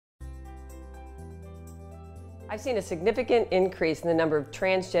I've seen a significant increase in the number of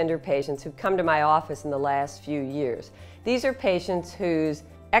transgender patients who've come to my office in the last few years. These are patients whose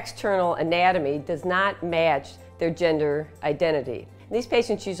external anatomy does not match their gender identity. These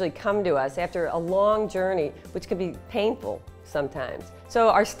patients usually come to us after a long journey, which can be painful sometimes. So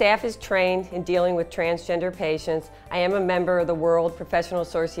our staff is trained in dealing with transgender patients. I am a member of the World Professional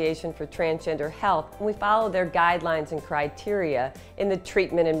Association for Transgender Health, and we follow their guidelines and criteria in the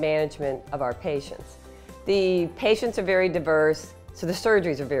treatment and management of our patients. The patients are very diverse, so the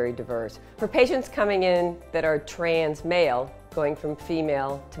surgeries are very diverse. For patients coming in that are trans male, going from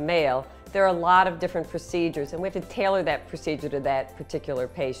female to male, there are a lot of different procedures, and we have to tailor that procedure to that particular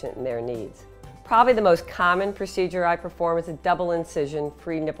patient and their needs. Probably the most common procedure I perform is a double incision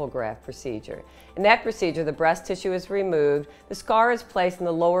free nipple graft procedure. In that procedure, the breast tissue is removed, the scar is placed in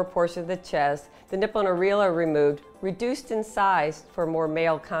the lower portion of the chest, the nipple and areola are removed, reduced in size for a more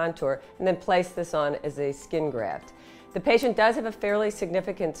male contour, and then place this on as a skin graft. The patient does have a fairly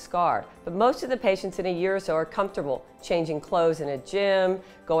significant scar, but most of the patients in a year or so are comfortable changing clothes in a gym,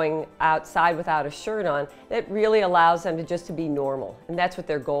 going outside without a shirt on. It really allows them to be normal, and that's what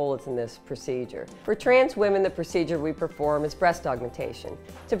their goal is in this procedure. For trans women, the procedure we perform is breast augmentation.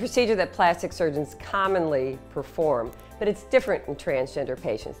 It's a procedure that plastic surgeons commonly perform, but it's different in transgender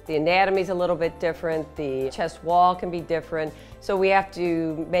patients. The anatomy is a little bit different, the chest wall can be different, so we have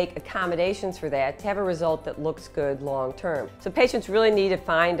to make accommodations for that to have a result that looks good long term. So patients really need to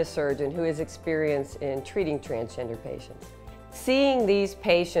find a surgeon who is experienced in treating transgender patients. Seeing these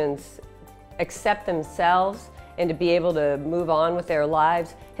patients accept themselves and to be able to move on with their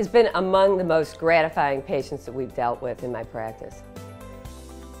lives has been among the most gratifying patients that we've dealt with in my practice.